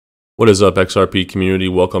What is up, XRP community?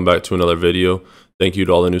 Welcome back to another video. Thank you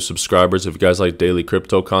to all the new subscribers. If you guys like daily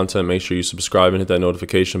crypto content, make sure you subscribe and hit that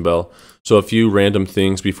notification bell. So a few random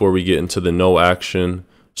things before we get into the no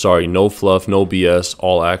fluff, no BS,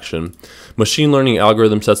 all action. Machine learning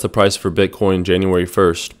algorithm sets the price for Bitcoin January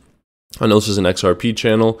 1st. I know this is an XRP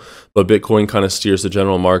channel, but Bitcoin kind of steers the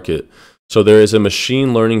general market. So there is a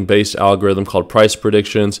machine learning based algorithm called price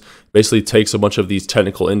predictions. Basically takes a bunch of these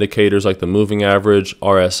technical indicators like the moving average,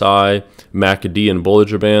 RSI, MACD, and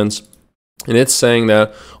Bollinger Bands. And it's saying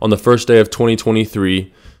that on the first day of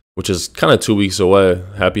 2023, which is kind of 2 weeks away,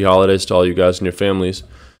 happy holidays to all you guys and your families,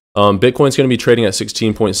 Bitcoin's going to be trading at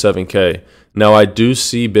 16.7K. Now I do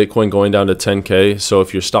see Bitcoin going down to 10K. So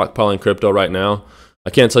if you're stockpiling crypto right now, I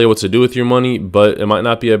can't tell you what to do with your money, but it might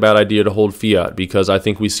not be a bad idea to hold fiat because I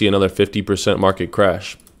think we see another 50% market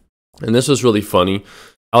crash. And this was really funny.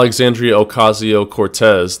 Alexandria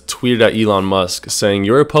Ocasio-Cortez tweeted at Elon Musk saying,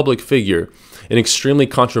 "You're a public figure, an extremely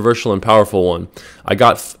controversial and powerful one. I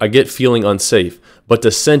get feeling unsafe, but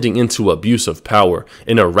descending into abuse of power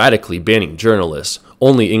and erratically banning journalists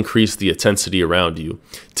only increase the intensity around you.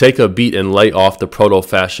 Take a beat and lay off the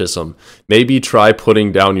proto-fascism. Maybe try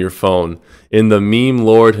putting down your phone." In the meme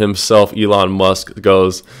lord himself, Elon Musk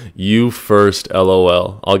goes, "You first,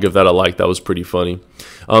 LOL." I'll give that a like. That was pretty funny.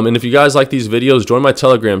 And if you guys like these videos, join my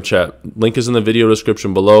Telegram chat. Link is in the video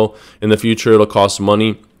description below. In the future, it'll cost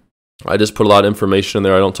money. I just put a lot of information in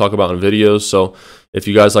there I don't talk about in videos. So if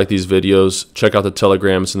you guys like these videos, check out the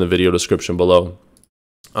Telegrams in the video description below.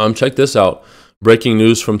 Check this out. Breaking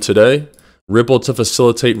news from today. Ripple to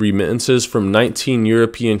facilitate remittances from 19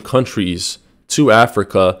 European countries to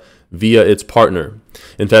Africa via its partner.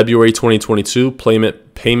 In February 2022,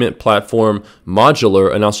 payment platform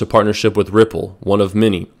Modular announced a partnership with Ripple, one of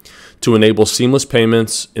many, to enable seamless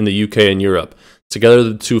payments in the UK and Europe. Together,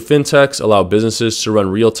 the two fintechs allow businesses to run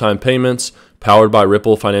real-time payments powered by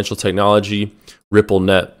Ripple financial technology,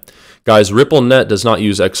 RippleNet. Guys, RippleNet does not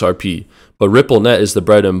use XRP, but RippleNet is the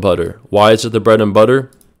bread and butter. Why is it the bread and butter?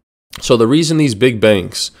 So the reason these big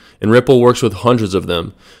banks, and Ripple works with hundreds of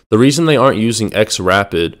them, the reason they aren't using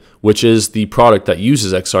XRapid, which is the product that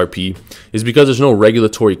uses XRP, is because there's no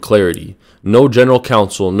regulatory clarity. No general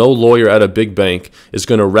counsel, no lawyer at a big bank is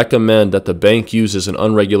going to recommend that the bank uses an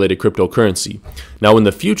unregulated cryptocurrency. Now in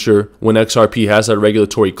the future, when XRP has that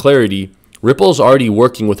regulatory clarity, Ripple is already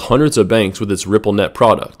working with hundreds of banks with its RippleNet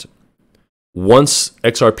product. Once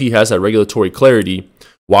XRP has that regulatory clarity,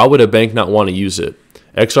 why would a bank not want to use it?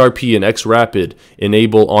 XRP and XRapid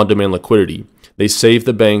enable on-demand liquidity. They save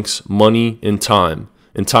the banks money and time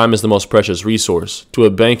is the most precious resource. To a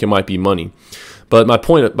bank, it might be money. But my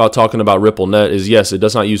point about talking about RippleNet is, yes, it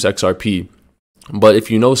does not use XRP. But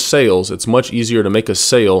if you know sales, it's much easier to make a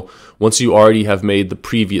sale once you already have made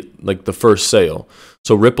the first sale.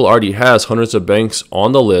 So Ripple already has hundreds of banks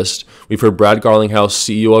on the list. We've heard Brad Garlinghouse,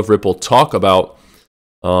 CEO of Ripple, talk about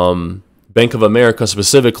Bank of America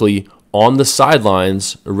specifically on the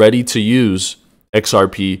sidelines, ready to use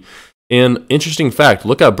XRP. And interesting fact,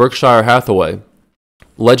 look at Berkshire Hathaway.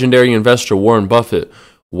 Legendary investor Warren Buffett.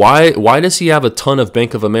 Why does he have a ton of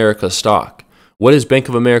Bank of America stock? What is Bank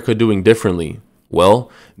of America doing differently?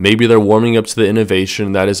 Well, maybe they're warming up to the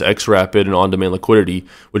innovation that is XRapid and on-demand liquidity,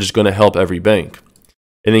 which is going to help every bank.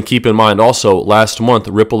 And then keep in mind also, last month,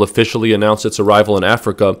 Ripple officially announced its arrival in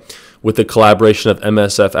Africa with the collaboration of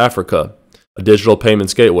MSF Africa, a digital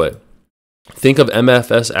payments gateway. Think of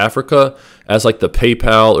MFS Africa as like the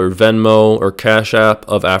PayPal or Venmo or Cash App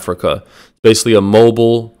of Africa. Basically a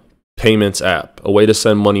mobile payments app, a way to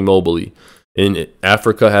send money mobilely. And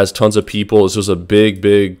Africa has tons of people. This was a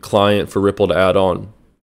big client for Ripple to add on.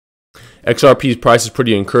 XRP's price is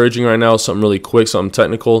pretty encouraging right now. Something really quick, something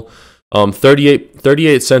technical.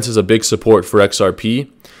 38 cents is a big support for XRP.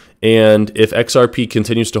 And if XRP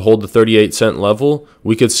continues to hold the 38 cent level,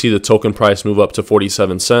 we could see the token price move up to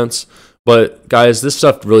 47 cents. But guys, this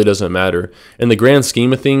stuff really doesn't matter. In the grand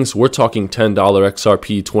scheme of things, we're talking $10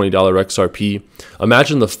 XRP, $20 XRP.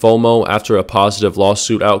 Imagine the FOMO after a positive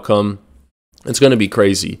lawsuit outcome. It's going to be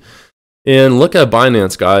crazy. And look at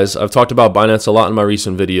Binance, guys. I've talked about Binance a lot in my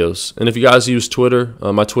recent videos. And if you guys use Twitter,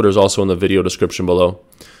 my Twitter is also in the video description below.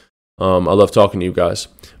 I love talking to you guys.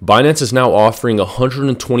 Binance is now offering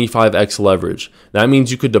 125x leverage. That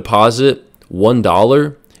means you could deposit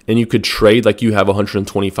 $1 and you could trade like you have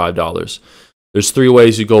 $125. There's 3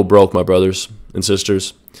 ways you go broke, my brothers and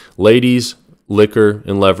sisters. Ladies, liquor,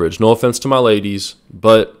 and leverage. No offense to my ladies,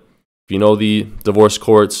 but if you know the divorce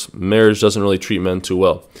courts, marriage doesn't really treat men too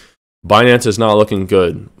well. Binance is not looking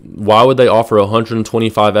good. Why would they offer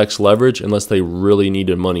 125x leverage unless they really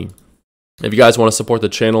needed money? If you guys want to support the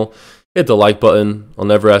channel, hit the like button. I'll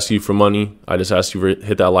never ask you for money. I just ask you to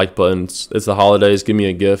hit that like button. It's the holidays. Give me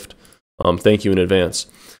a gift. Thank you in advance.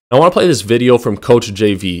 I want to play this video from Coach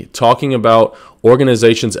JV talking about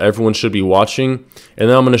organizations everyone should be watching. And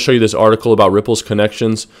then I'm going to show you this article about Ripple's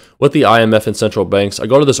connections with the IMF and central banks. I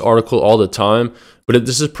go to this article all the time, but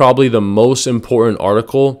this is probably the most important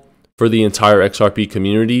article for the entire XRP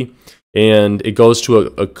community. And it goes to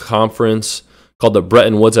a conference called the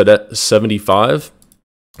Bretton Woods at 75.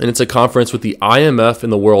 And it's a conference with the IMF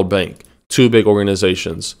and the World Bank, two big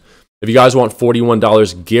organizations. If you guys want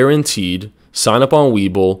 $41 guaranteed, sign up on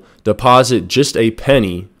Webull, deposit just a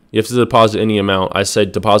penny. You have to deposit any amount. I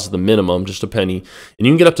said deposit the minimum, just a penny, and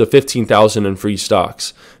you can get up to $15,000 in free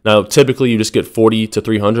stocks. Now, typically you just get 40 to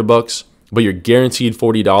 300 bucks, but you're guaranteed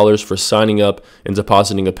 $40 for signing up and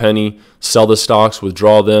depositing a penny. Sell the stocks,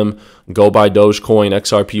 withdraw them, go buy Dogecoin,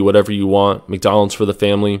 XRP, whatever you want, McDonald's for the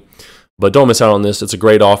family. But don't miss out on this. It's a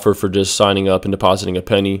great offer for just signing up and depositing a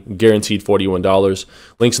penny. Guaranteed $41.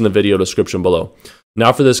 Links in the video description below.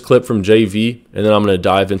 Now for this clip from JV, and then I'm going to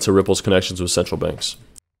dive into Ripple's connections with central banks.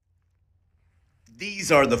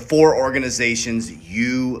 These are the 4 organizations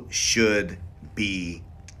you should be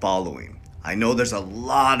following. I know there's a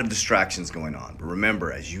lot of distractions going on, but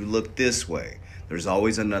remember, as you look this way, there's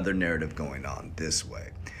always another narrative going on this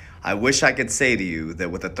way. I wish I could say to you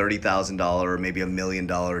that with a $30,000 or maybe $1 million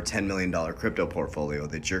or $10 million crypto portfolio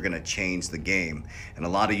that you're going to change the game. And a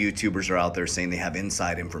lot of YouTubers are out there saying they have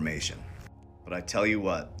inside information. But I tell you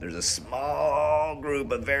what, there's a small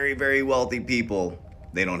group of very, very wealthy people.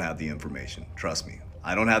 They don't have the information. Trust me.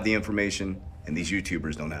 I don't have the information, and these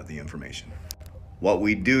YouTubers don't have the information. What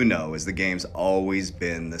we do know is the game's always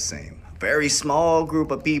been the same. A very small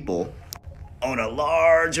group of people own a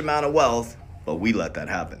large amount of wealth, but we let that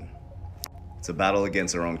happen. It's a battle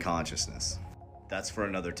against our own consciousness. That's for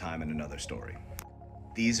another time and another story.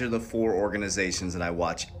 These are the 4 organizations that I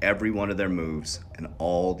watch every one of their moves and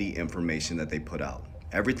all the information that they put out.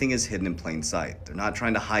 Everything is hidden in plain sight. They're not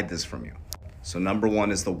trying to hide this from you. So number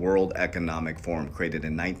 1 is the World Economic Forum, created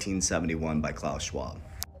in 1971 by Klaus Schwab.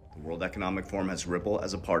 The World Economic Forum has Ripple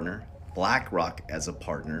as a partner, BlackRock as a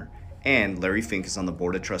partner, and Larry Fink is on the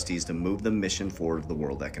board of trustees to move the mission forward of the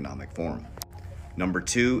World Economic Forum. Number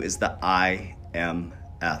 2 is the IMF.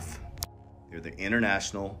 They're the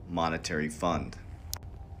International Monetary Fund.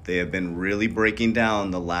 They have been really breaking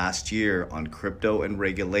down the last year on crypto and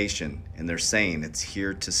regulation, and they're saying it's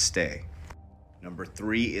here to stay. Number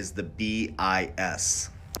 3 is the BIS,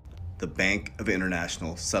 the Bank of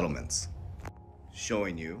International Settlements,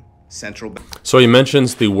 showing you central bank. So he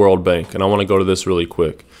mentions the World Bank, and I want to go to this really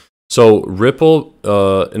quick. So Ripple,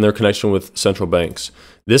 in their connection with central banks,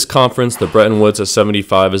 this conference, the Bretton Woods at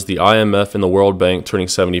 75, is the IMF and the World Bank turning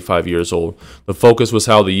 75 years old. The focus was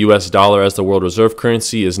how the US dollar as the world reserve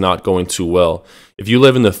currency is not going too well. If you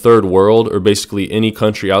live in the third world, or basically any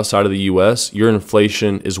country outside of the US, your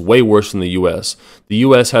inflation is way worse than the US. The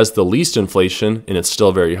US has the least inflation, and it's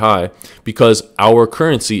still very high, because our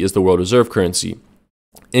currency is the world reserve currency.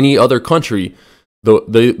 Any other country,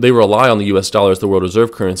 they rely on the US dollar as the world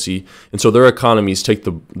reserve currency, and so their economies take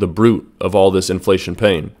the brunt of all this inflation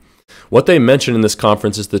pain. What they mentioned in this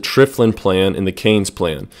conference is the Trifflin Plan and the Keynes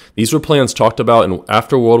Plan. These were plans talked about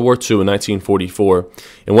after World War II in 1944,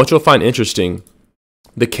 and what you'll find interesting,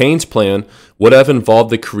 the Keynes Plan would have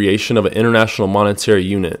involved the creation of an international monetary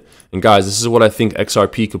unit. And guys, this is what I think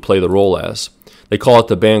XRP could play the role as. They call it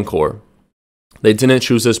the Bancor. They didn't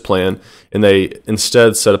choose this plan, and they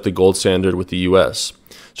instead set up the gold standard with the US.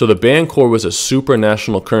 So the Bancor was a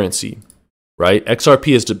supranational currency, right?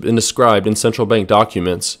 XRP has been described in central bank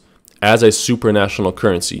documents as a supranational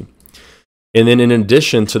currency. And then in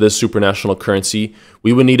addition to this supranational currency,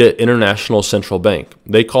 we would need an international central bank.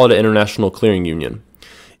 They call it an international clearing union.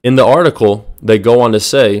 In the article, they go on to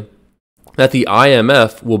say that the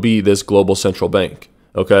IMF will be this global central bank,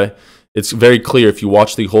 okay? It's very clear if you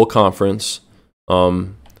watch the whole conference.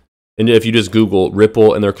 And if you just Google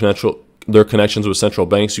Ripple and their connections with central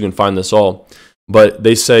banks, you can find this all. But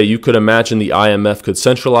they say you could imagine the IMF could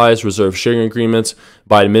centralize reserve sharing agreements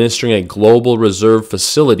by administering a global reserve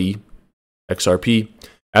facility, XRP,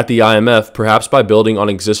 at the IMF, perhaps by building on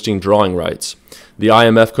existing drawing rights. The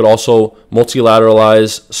IMF could also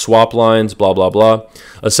multilateralize swap lines, blah, blah, blah.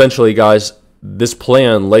 Essentially, guys, this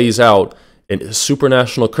plan lays out a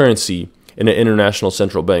supranational currency in an international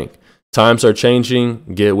central bank. Times are changing.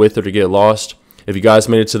 Get with it or get lost. If you guys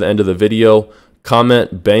made it to the end of the video,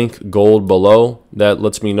 comment bank gold below. That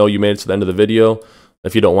lets me know you made it to the end of the video.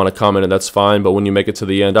 If you don't want to comment it, that's fine. But when you make it to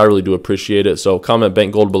the end, I really do appreciate it. So comment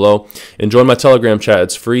Bank Gold below and join my Telegram chat.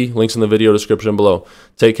 It's free. Links in the video description below.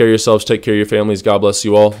 Take care of yourselves. Take care of your families. God bless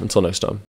you all. Until next time.